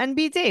big deal. And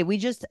BD, we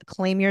just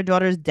claim your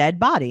daughter's dead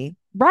body.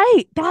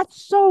 Right.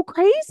 That's so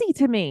crazy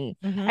to me.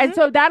 And Mm-hmm.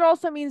 so that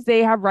also means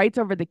they have rights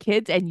over the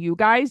kids and you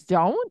guys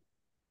don't.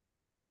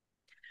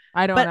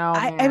 I don't But know,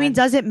 I mean, man.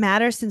 does it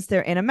matter since they're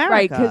in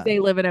Right. Because America? they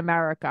live in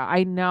America.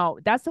 I know.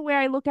 That's the way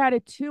I look at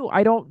it too.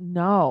 I don't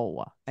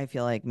know. I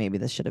feel like maybe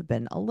this should have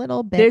been a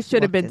little bit This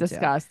should have looked been into.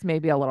 discussed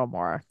maybe a little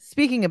more.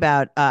 Speaking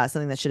about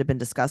something that should have been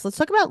discussed, let's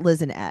talk about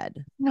Liz and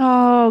Ed.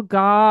 Oh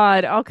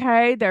God.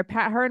 Okay.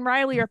 Her and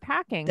Riley are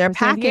packing They're for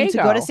San packing to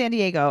go to Diego. San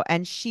Diego,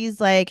 and she's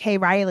like, "Hey,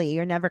 Riley,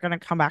 you're never gonna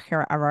come back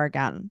here ever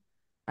again."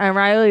 And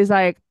Riley's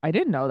like, I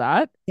didn't know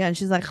that. Yeah, and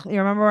she's like, "You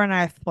remember when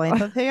I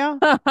explained that to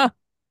you?"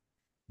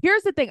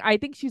 Here's the thing. I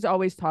think she's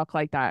always talked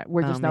like that.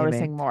 We're Oh, just maybe.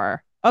 noticing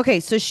more. Okay,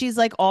 so she's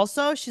like,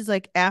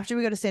 after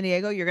we go to San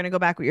Diego, you're gonna go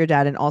back with your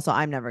dad, and also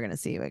I'm never gonna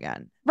see you again.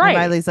 And Right.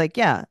 Riley's like,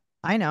 yeah,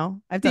 I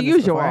know. I've The done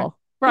this before. usual.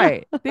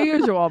 Right. The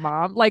usual,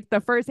 mom. Like the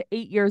first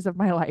 8 years of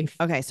my life.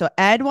 Okay, so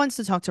Ed wants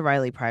to talk to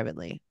Riley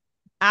privately.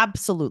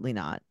 Absolutely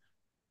not.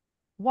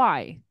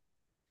 Why?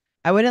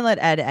 I wouldn't let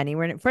Ed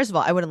anywhere. First of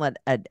all, I wouldn't let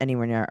Ed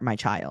anywhere near my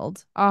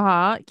child.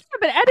 Uh-huh. Yeah,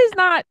 but Ed is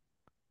not.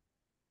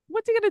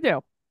 What's he gonna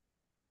do?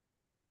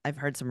 I've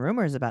heard some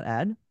rumors about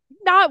Ed.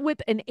 Not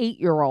with an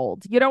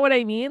 8-year-old. You know what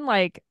I mean?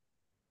 Like,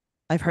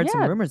 I've heard some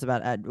yeah, rumors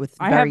about Ed with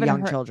I very haven't young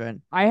heard.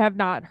 children. I have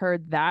not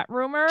heard that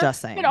rumor.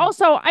 Just But saying.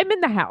 also, I'm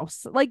in the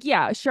house. Like,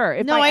 yeah, sure.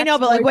 If No, my I know,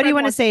 but like, what do you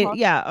ex-boyfriend want to wants to say? talk,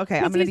 Yeah, okay,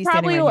 I'm because gonna be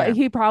standing right here.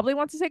 he probably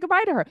wants to say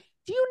goodbye to her.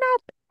 Do you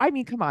not? I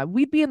mean, come on.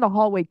 We'd be in the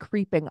hallway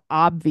creeping,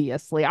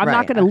 obviously. I'm not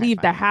Right. going to Okay, leave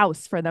the fine.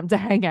 house for them to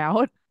hang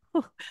out.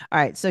 All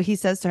right. So he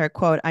says to her,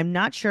 quote, I'm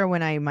not sure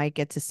when I might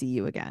get to see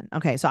you again.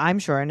 Okay, so I'm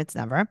sure, and it's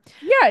never.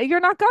 Yeah, you're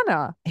not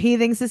gonna. He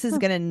thinks this is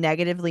gonna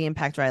negatively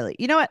impact Riley.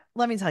 You know what?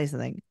 Let me tell you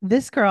something.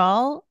 This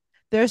girl,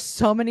 there's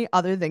so many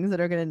other things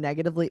that are gonna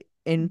negatively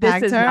This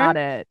impact is her. not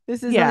it. This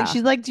is nothing. Yeah.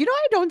 She's like, do you know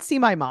I don't see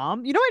my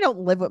mom? You know I don't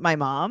live with my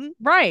mom?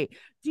 Right.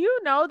 Do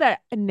you know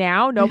that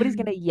now nobody's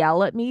gonna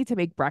yell at me to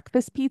make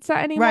breakfast pizza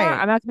anymore? Right.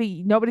 I'm not gonna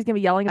be nobody's gonna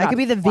be yelling I about could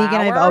be the vegan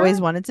I've flour. always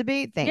wanted to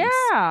be. Thanks.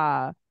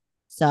 Yeah.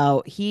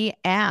 So he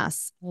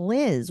asks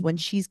Liz when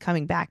she's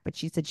coming back, but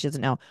she said she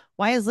doesn't know.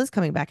 Why is Liz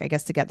coming back? I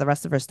guess to get the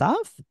rest of her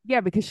stuff. Yeah,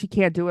 because she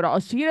can't do it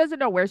all. She doesn't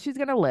know where she's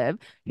gonna live.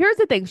 Here's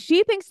the thing.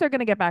 She thinks they're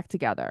gonna get back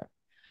together.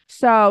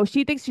 So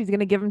she thinks she's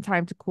gonna give him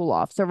time to cool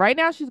off. So right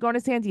now she's going to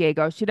San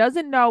Diego. She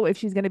doesn't know if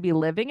she's gonna be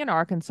living in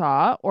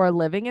Arkansas or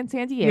living in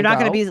San Diego. You're not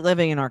going to be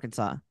living in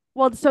Arkansas.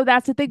 Well, so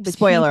that's the thing. But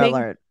Spoiler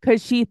alert.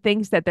 Because she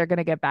thinks that they're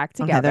gonna get back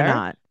together. Okay, they're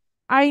not.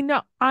 I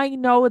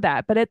know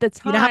that, but at the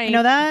time, You know how I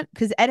know that?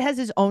 Because Ed has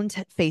his own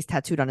face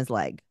tattooed on his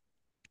leg.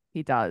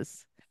 he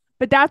does.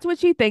 But that's what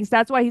she thinks.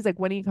 That's why he's like,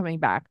 when are you coming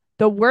back?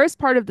 The worst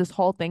part of this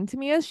whole thing to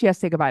me is she has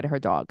to say goodbye to her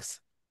dogs.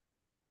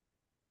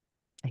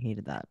 I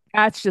hated that.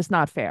 That's just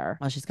not fair.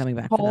 Well, she's coming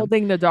back for them.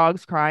 Holding the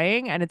dogs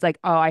crying, and it's like,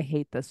 oh, I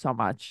hate this so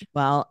much.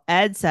 Well,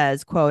 Ed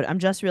says, quote, I'm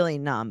just really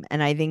numb.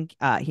 And I think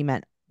he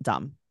meant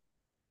dumb.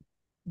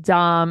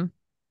 Dumb.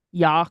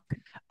 Yuck.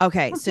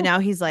 Okay, so now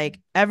he's like,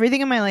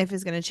 everything in my life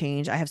is going to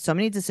change. I have so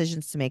many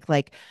decisions to make.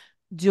 Like,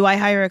 do I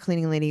hire a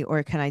cleaning lady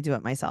or can I do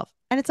it myself?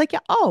 And it's like, yeah,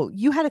 oh,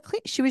 you had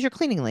she was your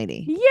cleaning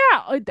lady.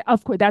 Yeah,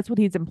 of course. That's what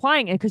he's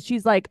implying. And because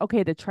she's like,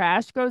 okay, the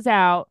trash goes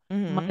out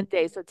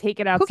Monday, so take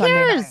it out Who Sunday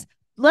cares? night.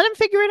 Let him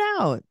figure it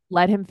out.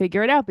 Let him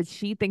figure it out. But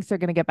she thinks they're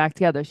gonna get back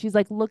together. She's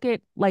like, look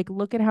at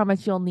how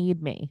much you'll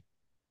need me.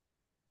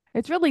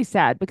 It's really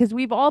sad because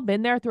we've all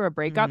been there through a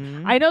breakup.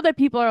 I know that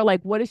people are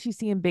like, what does she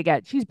see in Big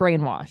Ed? She's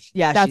brainwashed.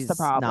 Yeah, that's she's the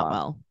problem. not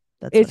well.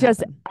 That's it's what just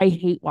happened. I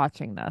hate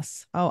watching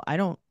this. Oh, I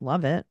don't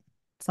love it.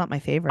 It's not my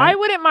favorite. I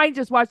wouldn't mind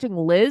just watching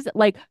Liz.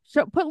 Like,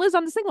 put Liz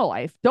on the Single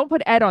Life. Don't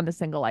put Ed on the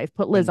Single Life.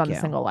 Put Liz Thank on the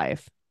you. Single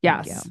Life.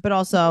 Thank Yes. you. But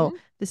also, Mhm.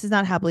 this is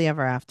not happily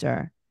ever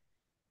after.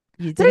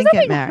 You There's didn't get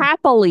nothing married.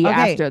 happily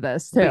Okay, after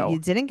this, but you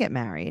too. didn't get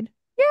married.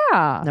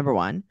 Yeah. Number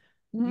one.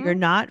 You're Mhm.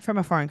 not from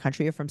a foreign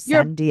country. You're from You're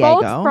San both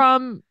Diego.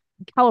 from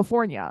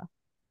California.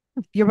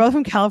 You're both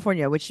from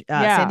California, which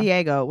San Yeah.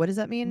 Diego, what does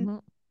that mean?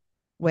 Mhm.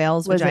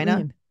 Whales, What does it vagina?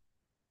 mean?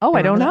 Oh, You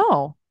I don't remember that?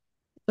 know.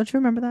 Don't you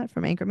remember that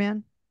from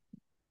Anchorman?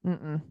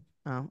 Mm-mm.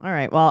 Oh, all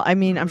right. Well, I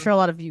mean, I'm Mm-mm. sure a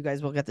lot of you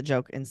guys will get the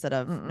joke instead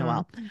of Mm-mm.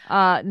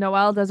 Noelle.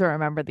 Noelle doesn't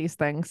remember these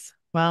things.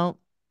 Well,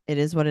 it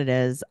is what it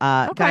is.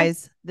 Okay.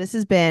 Guys, this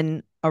has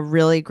been a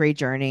really great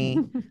journey.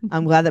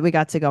 I'm glad that we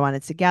got to go on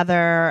it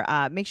together.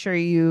 Make sure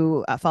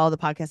you follow the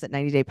podcast at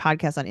 90 Day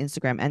Podcast on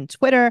Instagram and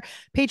Twitter,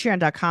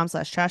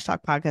 patreon.com/trash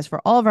talk podcast for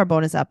all of our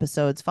bonus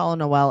episodes. Follow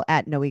Noelle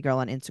at Noe Girl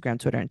on Instagram,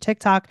 Twitter, and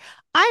TikTok.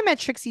 I'm at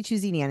Trixie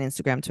Chuzini on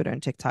Instagram, Twitter,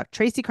 and TikTok.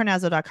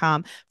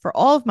 TraceyCarnazzo.com for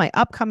all of my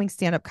upcoming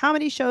stand-up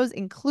comedy shows,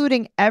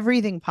 including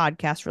everything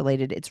podcast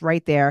related. It's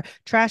right there.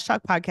 Trash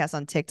Talk Podcast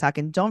on TikTok.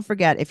 And don't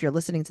forget, if you're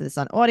listening to this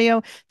on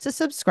audio, to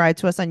subscribe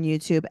to us on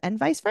YouTube and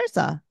vice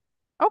versa.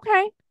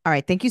 Okay. All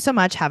right. Thank you so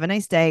much. Have a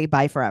nice day.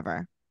 Bye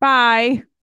forever. Bye.